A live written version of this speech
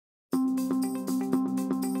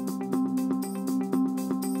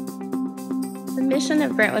mission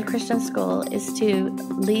of Brentwood Christian School is to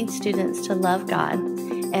lead students to love God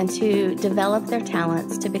and to develop their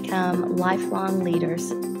talents to become lifelong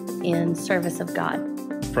leaders in service of God.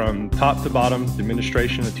 From top to bottom, the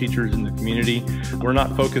administration, the teachers, and the community, we're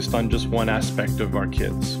not focused on just one aspect of our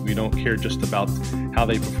kids. We don't care just about how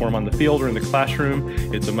they perform on the field or in the classroom.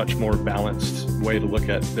 It's a much more balanced way to look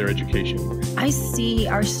at their education. I see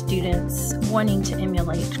our students wanting to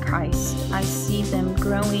emulate Christ. I see them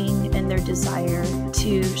growing in their desire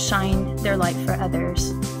to shine their light for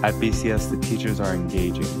others. At BCS, the teachers are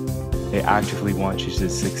engaging. They actively want you to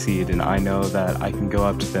succeed, and I know that I can go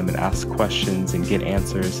up to them and ask questions and get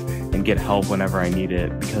answers and get help whenever I need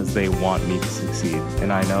it because they want me to succeed.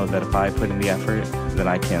 And I know that if I put in the effort, then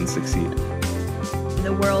I can succeed.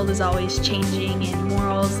 The world is always changing, and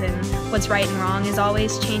morals and what's right and wrong is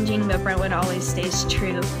always changing, but Brentwood always stays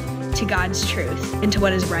true to God's truth and to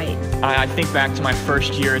what is right. I think back to my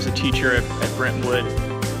first year as a teacher at Brentwood,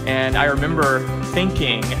 and I remember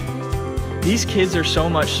thinking, these kids are so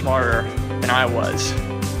much smarter than I was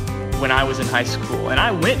when I was in high school. And I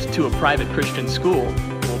went to a private Christian school,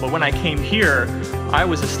 but when I came here, I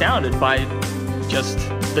was astounded by just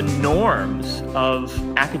the norms of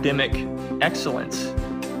academic excellence.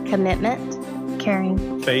 Commitment,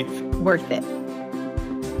 Caring, Faith, worth it.